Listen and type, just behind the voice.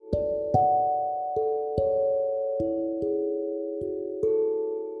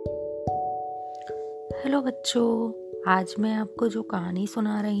Hello बच्चों, आज मैं आपको जो कहानी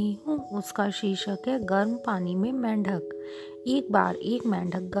सुना रही हूँ उसका शीर्षक है गर्म पानी में मेंढक। एक बार एक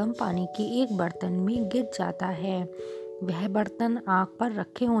मेंढक गर्म पानी के एक बर्तन में गिर जाता है। वह बर्तन आग पर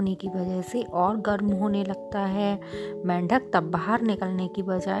रखे होने की वजह से और गर्म होने लगता है। मेंढक तब बाहर निकलने की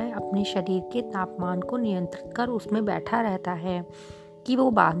बजाय अपने शरीर के तापमान को नियंत्रित कर उसमें बैठा रहता है कि वो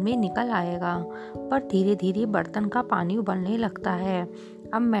बाद में निकल आएगा। पर धीरे धीरे बर्तन का पानी उबलने लगता है।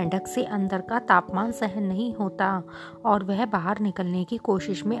 अब मेंढक से अंदर का तापमान सहन नहीं होता और वह बाहर निकलने की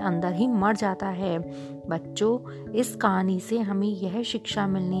कोशिश में अंदर ही मर जाता है। बच्चों, इस कहानी से हमें यह शिक्षा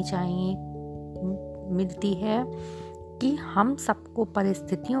मिलती है कि हम सबको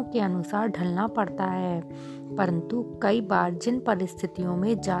परिस्थितियों के अनुसार ढलना पड़ता है, परंतु कई बार जिन परिस्थितियों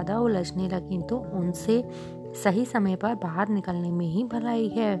में ज़्यादा उलझने लगें तो उनसे सही समय पर बाहर निकलने में ही भलाई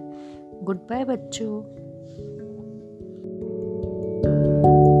है। गुड बाय बच्चों।